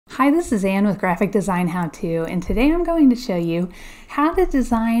Hi, this is Ann with Graphic Design How To, and today I'm going to show you how to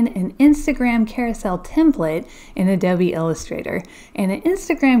design an Instagram carousel template in Adobe Illustrator. And an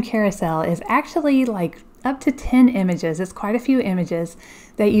Instagram carousel is actually like up to 10 images. It's quite a few images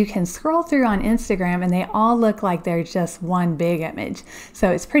that you can scroll through on Instagram and they all look like they're just one big image.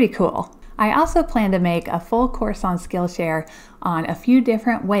 So it's pretty cool. I also plan to make a full course on Skillshare on a few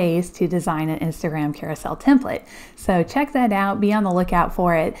different ways to design an Instagram carousel template. So check that out, be on the lookout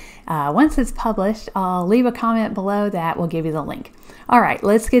for it. Once it's published, I'll leave a comment below that will give you the link. All right,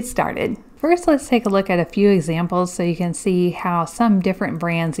 let's get started. First, let's take a look at a few examples so you can see how some different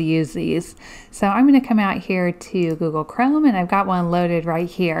brands use these. So I'm going to come out here to Google Chrome and I've got one loaded right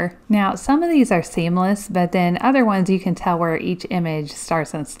here. Now, some of these are seamless, but then other ones you can tell where each image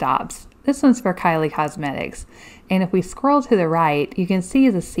starts and stops. This one's for Kylie Cosmetics. And if we scroll to the right, you can see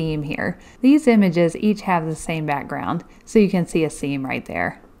the seam here. These images each have the same background, so you can see a seam right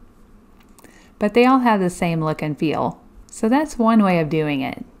there. But they all have the same look and feel. So that's one way of doing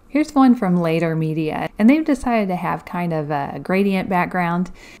it. Here's one from Later Media, and they've decided to have kind of a gradient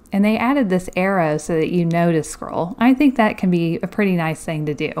background, and they added this arrow so that you know to scroll. I think that can be a pretty nice thing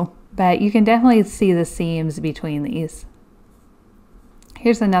to do, but you can definitely see the seams between these.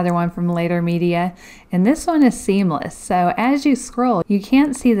 Here's another one from Later Media, and this one is seamless, so as you scroll, you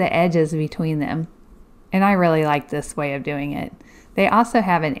can't see the edges between them. And I really like this way of doing it. They also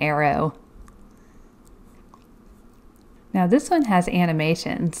have an arrow. Now this one has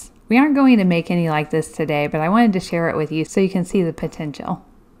animations. We aren't going to make any like this today, but I wanted to share it with you so you can see the potential.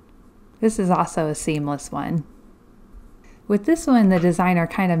 This is also a seamless one. With this one, the designer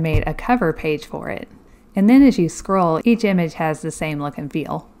kind of made a cover page for it. And then as you scroll, each image has the same look and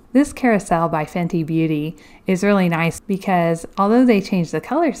feel. This carousel by Fenty Beauty is really nice because although they changed the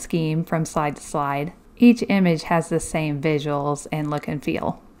color scheme from slide to slide, each image has the same visuals and look and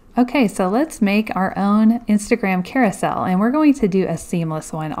feel. Okay, so let's make our own Instagram carousel, and we're going to do a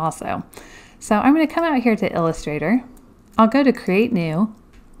seamless one also. So I'm going to come out here to Illustrator. I'll go to Create New.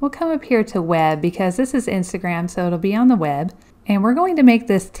 We'll come up here to Web because this is Instagram, so it'll be on the web. And we're going to make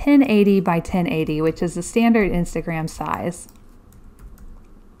this 1080 by 1080, which is the standard Instagram size.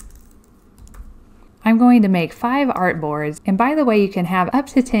 I'm going to make 5 artboards, and by the way, you can have up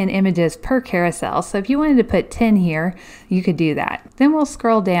to 10 images per carousel, so if you wanted to put 10 here, you could do that. Then we'll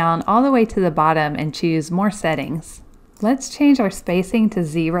scroll down all the way to the bottom and choose More Settings. Let's change our spacing to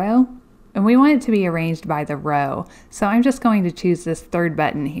 0, and we want it to be arranged by the row, so I'm just going to choose this third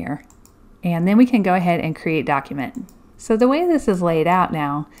button here. And then we can go ahead and create document. So the way this is laid out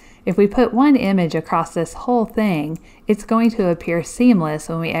now, if we put one image across this whole thing, it's going to appear seamless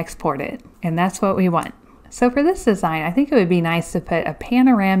when we export it, and that's what we want. So for this design, I think it would be nice to put a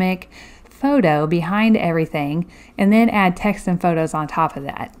panoramic photo behind everything and then add text and photos on top of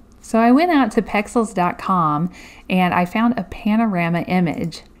that. So I went out to pexels.com and I found a panorama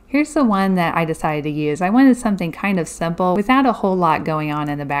image. Here's the one that I decided to use. I wanted something kind of simple without a whole lot going on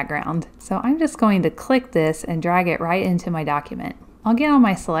in the background. So I'm just going to click this and drag it right into my document. I'll get on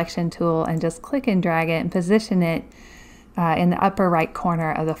my selection tool and just click and drag it and position it in the upper right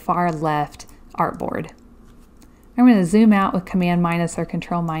corner of the far left artboard. I'm going to zoom out with Command minus or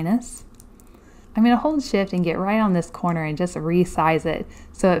Control minus. I'm going to hold Shift and get right on this corner and just resize it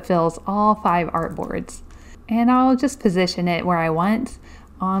so it fills all 5 artboards. And I'll just position it where I want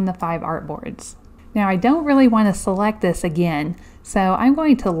on the 5 artboards. Now I don't really want to select this again, so I'm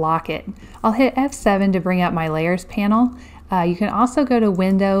going to lock it. I'll hit F7 to bring up my layers panel. You can also go to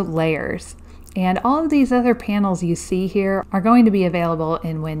Window, Layers, and all of these other panels you see here are going to be available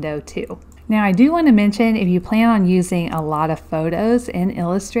in Window 2. Now I do want to mention, if you plan on using a lot of photos in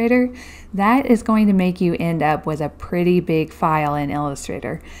Illustrator, that is going to make you end up with a pretty big file in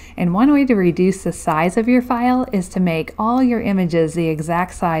Illustrator. And one way to reduce the size of your file is to make all your images the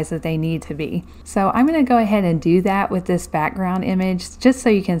exact size that they need to be. So I'm going to go ahead and do that with this background image just so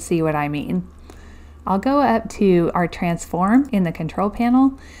you can see what I mean. I'll go up to our transform in the control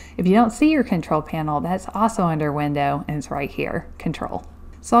panel. If you don't see your control panel, that's also under Window and it's right here, Control.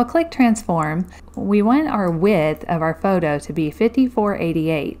 So I'll click transform. We want our width of our photo to be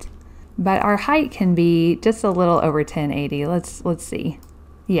 5488, but our height can be just a little over 1080. Let's see.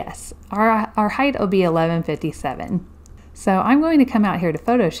 Yes, our height will be 1157. So I'm going to come out here to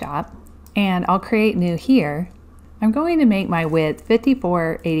Photoshop and I'll create new here. I'm going to make my width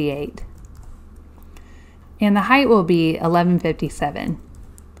 5488 and the height will be 1157.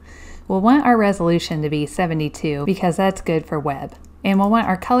 We'll want our resolution to be 72 because that's good for web. And we'll want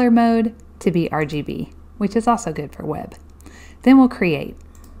our color mode to be RGB, which is also good for web. Then we'll create.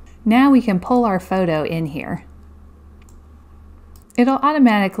 Now we can pull our photo in here. It'll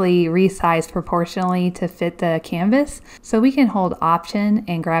automatically resize proportionally to fit the canvas, so we can hold Option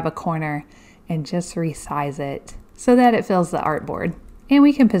and grab a corner and just resize it so that it fills the artboard. And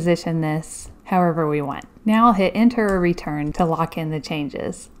we can position this however we want. Now I'll hit Enter or Return to lock in the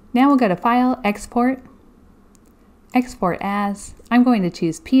changes. Now we'll go to File, Export, Export As. I'm going to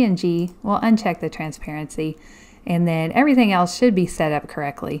choose PNG. We'll uncheck the transparency, and then everything else should be set up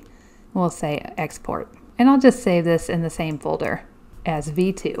correctly. We'll say Export. And I'll just save this in the same folder as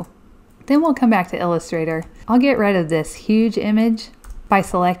V2. Then we'll come back to Illustrator. I'll get rid of this huge image by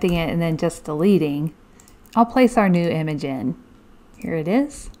selecting it and then just deleting. I'll place our new image in. Here it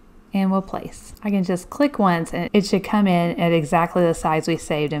is, and we'll place. I can just click once and it should come in at exactly the size we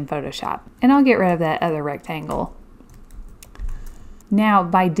saved in Photoshop. And I'll get rid of that other rectangle. Now,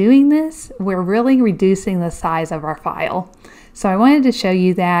 by doing this, we're really reducing the size of our file. So I wanted to show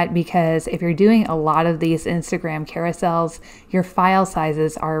you that because if you're doing a lot of these Instagram carousels, your file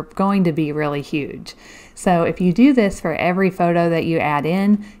sizes are going to be really huge. So if you do this for every photo that you add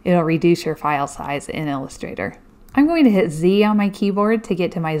in, it'll reduce your file size in Illustrator. I'm going to hit Z on my keyboard to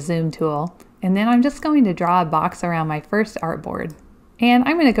get to my zoom tool, and then I'm just going to draw a box around my first artboard. And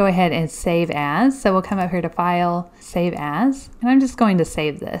I'm going to go ahead and save as. So we'll come up here to File, Save As, and I'm just going to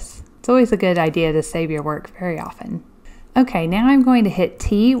save this. It's always a good idea to save your work very often. Okay, now I'm going to hit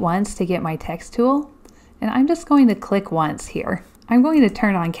T once to get my text tool, and I'm just going to click once here. I'm going to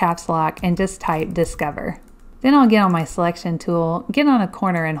turn on caps lock and just type Discover. Then I'll get on my selection tool, get on a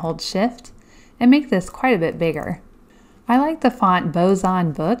corner and hold Shift, and make this quite a bit bigger. I like the font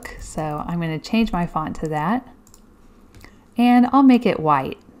Boson Book, so I'm going to change my font to that. And I'll make it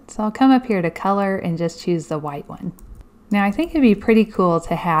white. So I'll come up here to Color and just choose the white one. Now I think it'd be pretty cool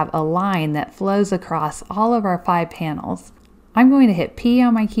to have a line that flows across all of our 5 panels. I'm going to hit P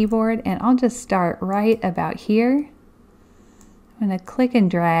on my keyboard and I'll just start right about here. I'm going to click and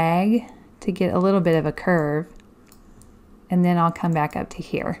drag to get a little bit of a curve, and then I'll come back up to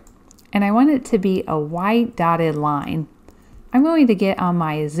here. And I want it to be a white dotted line. I'm going to get on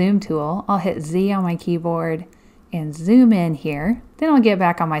my zoom tool. I'll hit Z on my keyboard and zoom in here. Then I'll get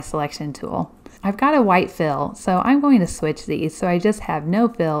back on my selection tool. I've got a white fill, so I'm going to switch these so I just have no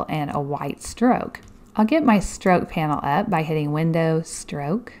fill and a white stroke. I'll get my stroke panel up by hitting Window,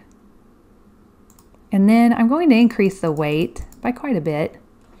 Stroke. And then I'm going to increase the weight by quite a bit.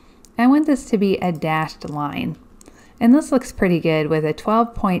 I want this to be a dashed line. And this looks pretty good with a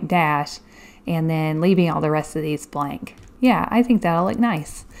 12-point dash and then leaving all the rest of these blank. Yeah, I think that'll look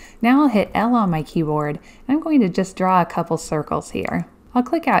nice. Now I'll hit L on my keyboard and I'm going to just draw a couple circles here. I'll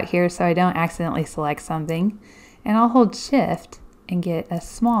click out here so I don't accidentally select something, and I'll hold Shift and get a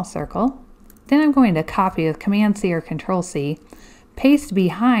small circle. Then I'm going to copy with Command C or Control C, paste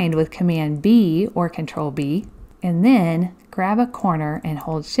behind with Command B or Control B, and then grab a corner and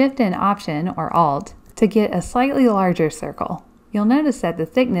hold Shift and Option or Alt to get a slightly larger circle. You'll notice that the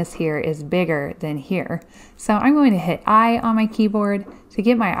thickness here is bigger than here. So I'm going to hit I on my keyboard to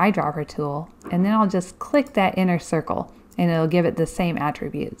get my eyedropper tool, and then I'll just click that inner circle and it'll give it the same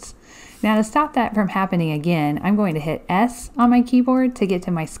attributes. Now to stop that from happening again, I'm going to hit S on my keyboard to get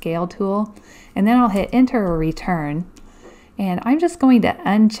to my scale tool, and then I'll hit Enter or Return. And I'm just going to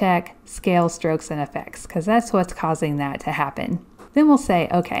uncheck Scale, Strokes, and Effects because that's what's causing that to happen. Then we'll say,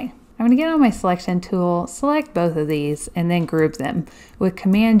 okay, I'm going to get on my selection tool, select both of these, and then group them with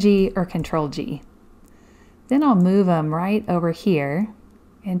Command G or Control G. Then I'll move them right over here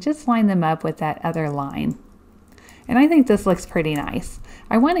and just line them up with that other line. And I think this looks pretty nice.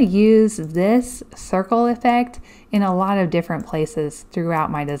 I want to use this circle effect in a lot of different places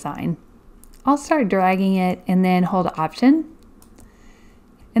throughout my design. I'll start dragging it and then hold Option.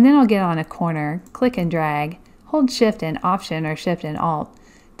 And then I'll get on a corner, click and drag, hold Shift and Option or Shift and Alt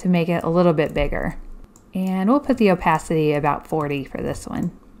to make it a little bit bigger. And we'll put the opacity about 40 for this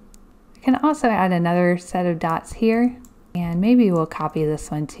one. I can also add another set of dots here, and maybe we'll copy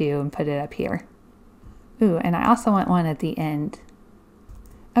this one too and put it up here. Ooh, and I also want one at the end.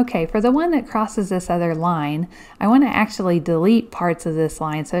 Okay, for the one that crosses this other line, I want to actually delete parts of this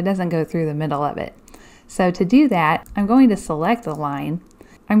line so it doesn't go through the middle of it. So to do that, I'm going to select the line.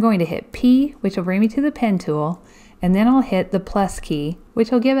 I'm going to hit P, which will bring me to the pen tool, and then I'll hit the plus key, which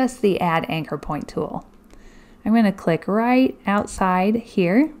will give us the Add Anchor Point tool. I'm going to click right outside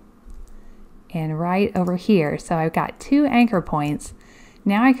here and right over here. So I've got 2 anchor points.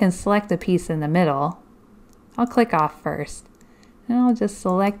 Now I can select the piece in the middle. I'll click off first, and I'll just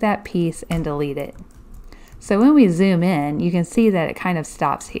select that piece and delete it. So when we zoom in, you can see that it kind of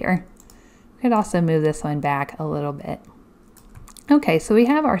stops here. We could also move this one back a little bit. Okay, so we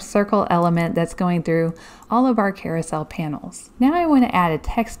have our circle element that's going through all of our carousel panels. Now I want to add a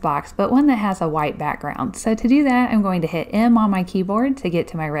text box, but one that has a white background. So to do that, I'm going to hit M on my keyboard to get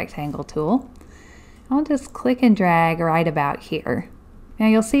to my rectangle tool. I'll just click and drag right about here. Now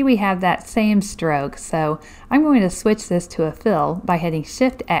you'll see we have that same stroke, so I'm going to switch this to a fill by hitting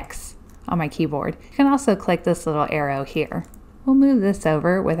Shift X on my keyboard. You can also click this little arrow here. We'll move this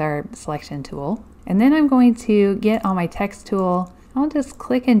over with our selection tool. And then I'm going to get on my text tool. I'll just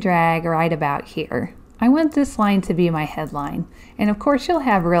click and drag right about here. I want this line to be my headline. And of course you'll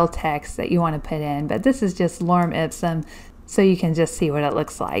have real text that you want to put in, but this is just lorem ipsum so you can just see what it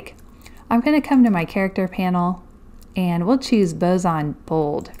looks like. I'm going to come to my character panel and we'll choose Boson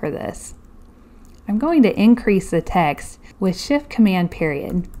Bold for this. I'm going to increase the text with Shift Command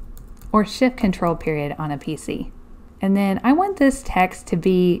period or Shift Control period on a PC. And then I want this text to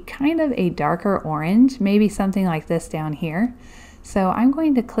be kind of a darker orange, maybe something like this down here. So I'm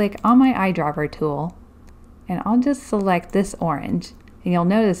going to click on my eyedropper tool and I'll just select this orange. And you'll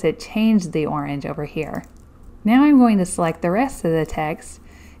notice it changed the orange over here. Now I'm going to select the rest of the text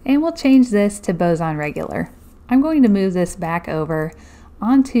and we'll change this to Boson Regular. I'm going to move this back over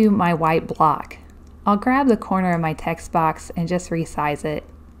onto my white block. I'll grab the corner of my text box and just resize it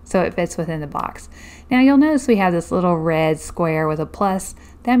so it fits within the box. Now you'll notice we have this little red square with a plus.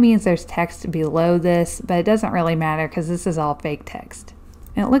 That means there's text below this, but it doesn't really matter because this is all fake text.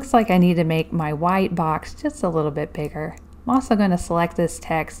 And it looks like I need to make my white box just a little bit bigger. I'm also going to select this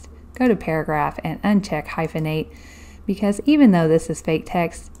text, go to paragraph and uncheck hyphenate, because even though this is fake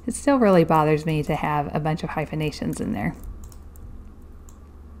text, it still really bothers me to have a bunch of hyphenations in there.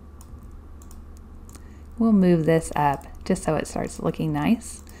 We'll move this up just so it starts looking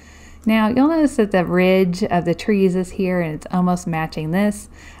nice. Now you'll notice that the ridge of the trees is here and it's almost matching this.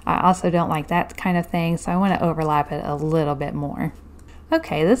 I also don't like that kind of thing, so I want to overlap it a little bit more.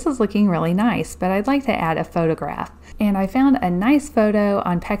 Okay, this is looking really nice, but I'd like to add a photograph. And I found a nice photo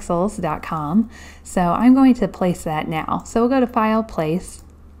on Pexels.com, so I'm going to place that now. So we'll go to File, Place.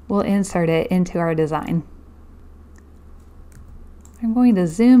 We'll insert it into our design. I'm going to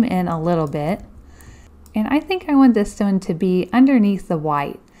zoom in a little bit. And I think I want this one to be underneath the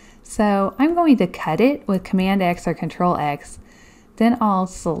white. So I'm going to cut it with Command X or Control X. Then I'll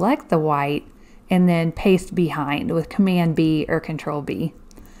select the white and then paste behind with Command B or Control B.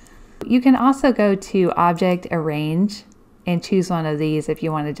 You can also go to Object, Arrange, and choose one of these if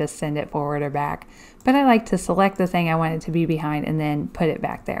you want to just send it forward or back. But I like to select the thing I want it to be behind and then put it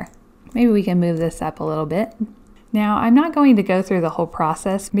back there. Maybe we can move this up a little bit. Now I'm not going to go through the whole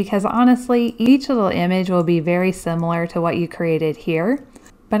process because honestly, each little image will be very similar to what you created here.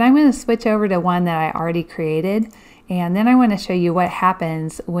 But I'm going to switch over to one that I already created, and then I want to show you what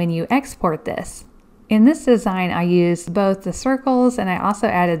happens when you export this. In this design, I used both the circles and I also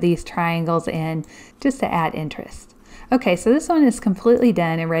added these triangles in just to add interest. Okay, so this one is completely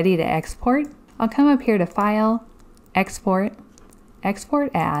done and ready to export. I'll come up here to File, Export,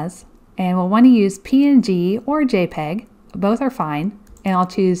 Export As, and we'll want to use PNG or JPEG. Both are fine. And I'll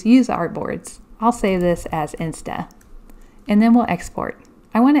choose Use Artboards. I'll save this as Insta. And then we'll export.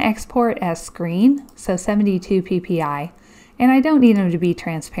 I want to export as screen, so 72 ppi, and I don't need them to be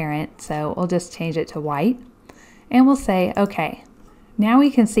transparent, so we'll just change it to white. And we'll say, okay. Now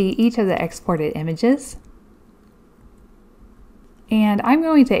we can see each of the exported images. And I'm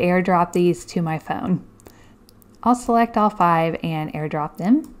going to airdrop these to my phone. I'll select all 5 and airdrop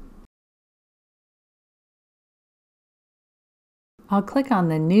them. I'll click on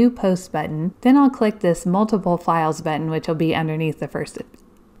the New Post button, then I'll click this Multiple Files button, which will be underneath the first.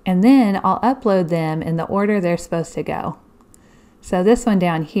 And then I'll upload them in the order they're supposed to go. So this one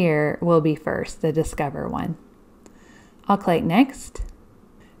down here will be first, the Discover one. I'll click Next,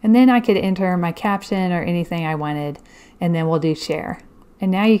 and then I could enter my caption or anything I wanted, and then we'll do Share.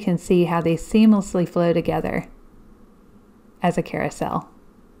 And now you can see how they seamlessly flow together as a carousel.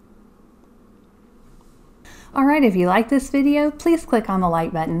 Alright, if you like this video, please click on the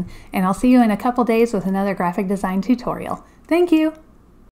like button, and I'll see you in a couple days with another graphic design tutorial. Thank you!